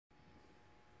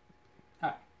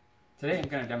Today I'm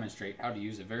going to demonstrate how to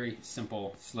use a very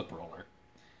simple slip roller.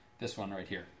 This one right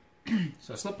here.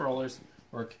 So slip rollers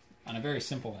work on a very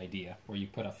simple idea where you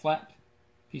put a flat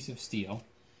piece of steel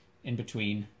in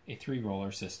between a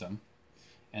 3-roller system,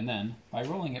 and then by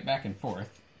rolling it back and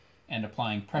forth and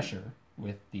applying pressure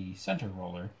with the center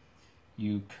roller,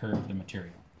 you curve the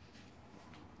material.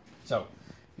 So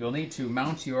you'll need to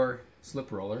mount your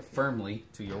slip roller firmly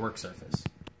to your work surface.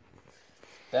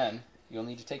 Then you'll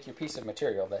need to take your piece of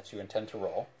material that you intend to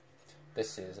roll.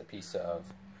 This is a piece of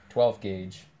 12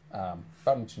 gauge, about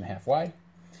 1.5 inches wide.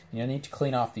 And you'll need to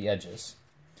clean off the edges.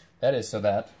 That is so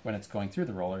that when it's going through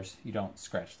the rollers, you don't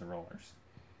scratch the rollers.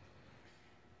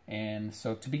 And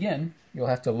so to begin, you'll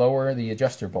have to lower the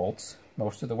adjuster bolts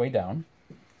most of the way down,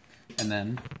 and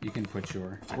then you can put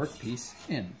your workpiece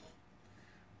in.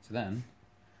 So then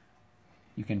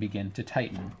you can begin to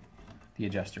tighten the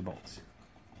adjuster bolts.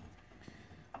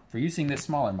 For using this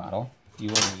smaller model, you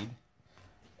will need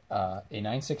a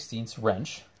 9/16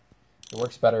 wrench. It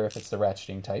works better if it's the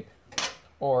ratcheting type,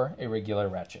 or a regular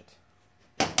ratchet.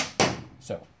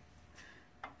 So,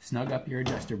 snug up your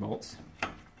adjuster bolts,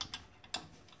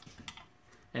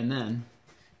 and then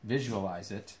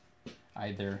visualize it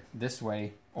either this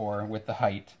way or with the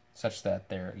height such that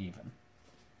they're even.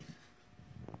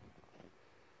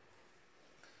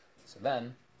 So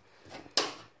then,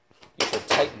 you should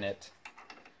tighten it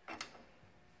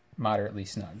moderately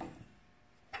snug.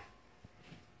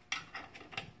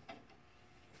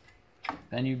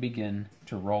 Then you begin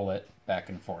to roll it back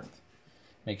and forth.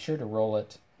 Make sure to roll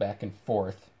it back and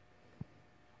forth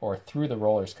or through the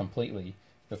rollers completely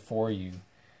before you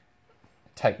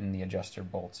tighten the adjuster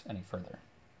bolts any further.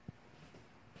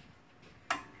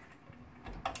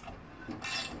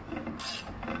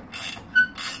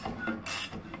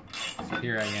 So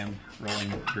here I am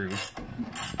rolling it through,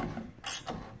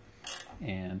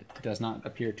 and it does not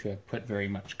appear to have put very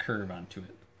much curve onto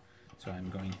it. So I'm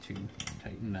going to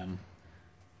tighten them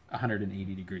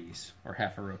 180 degrees, or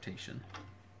half a rotation.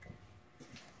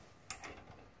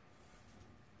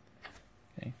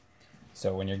 Okay.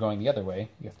 So when you're going the other way,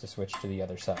 you have to switch to the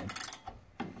other side.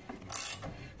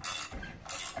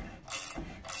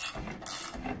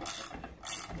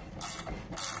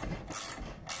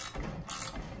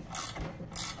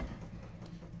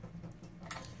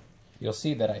 You'll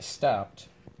see that I stopped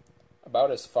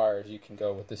about as far as you can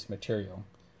go with this material.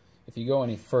 If you go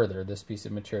any further, this piece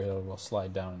of material will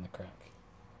slide down in the crack.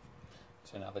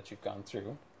 So now that you've gone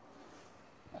through,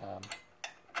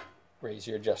 raise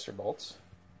your adjuster bolts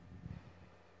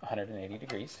 180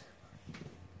 degrees,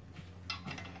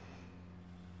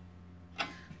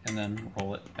 and then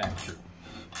roll it back through.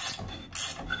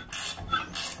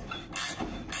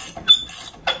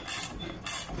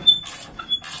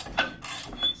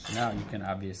 So now you can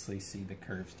obviously see the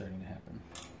curve starting to happen.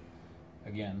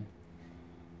 Again,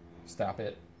 stop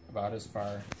it about as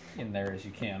far in there as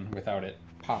you can without it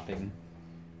popping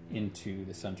into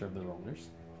the center of the rollers.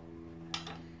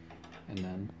 And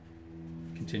then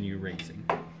continue raising.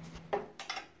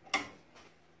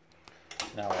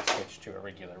 Now I'll switch to a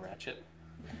regular ratchet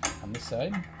on this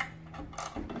side.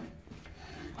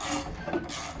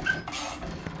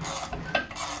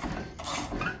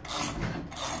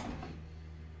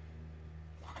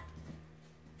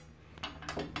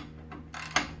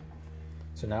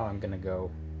 So now I'm going to go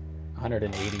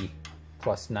 180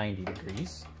 plus 90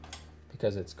 degrees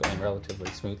because it's going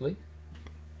relatively smoothly.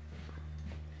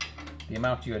 The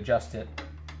amount you adjust it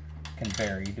can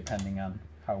vary depending on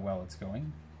how well it's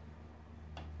going.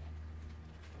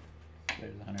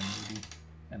 There's 180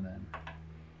 and then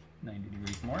 90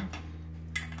 degrees more.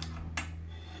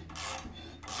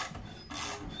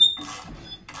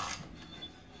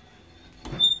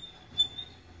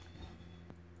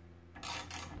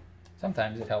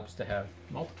 Sometimes it helps to have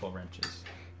multiple wrenches.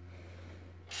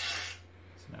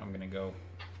 So now I'm going to go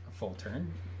a full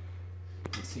turn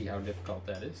and see how difficult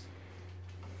that is.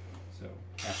 So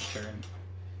half a turn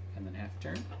and then half a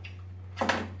turn.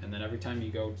 And then every time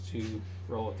you go to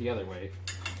roll it the other way,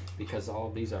 because all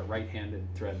of these are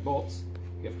right-handed thread bolts,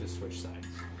 you have to switch sides.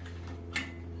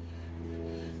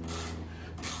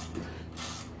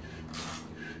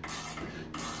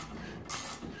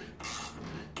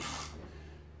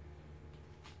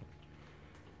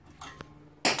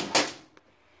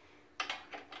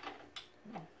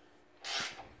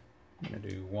 I'm going to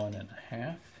do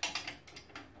 1.5.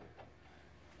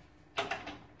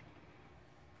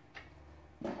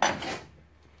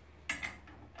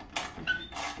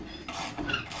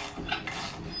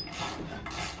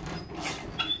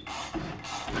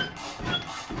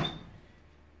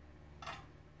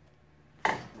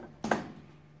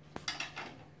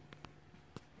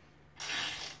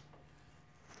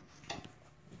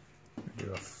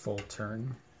 full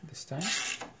turn this time.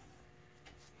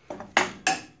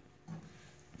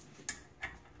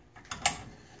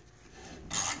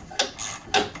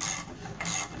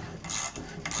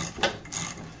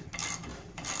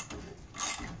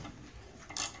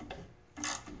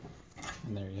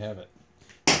 And there you have it.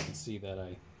 You can see that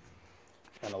I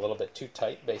went a little bit too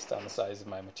tight based on the size of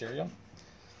my material.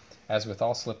 As with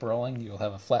all slip rolling, you'll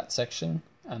have a flat section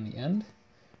on the end.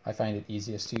 I find it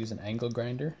easiest to use an angle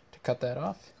grinder to cut that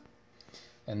off.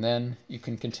 And then you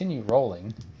can continue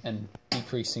rolling and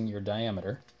decreasing your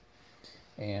diameter.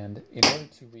 And in order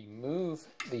to remove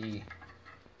the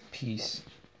piece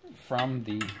from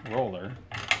the roller,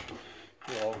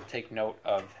 you'll take note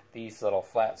of these little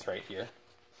flats right here.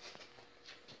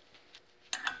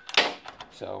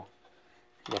 So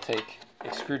you'll take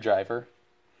a screwdriver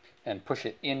and push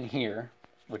it in here,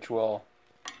 which will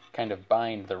kind of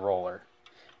bind the roller.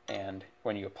 And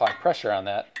when you apply pressure on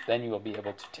that, then you will be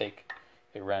able to take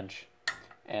a wrench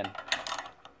and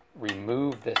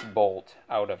remove this bolt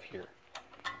out of here.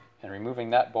 And removing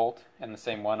that bolt and the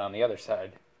same one on the other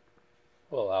side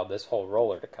will allow this whole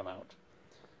roller to come out.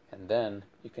 And then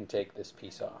you can take this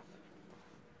piece off.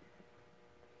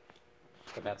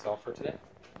 And that's all for today.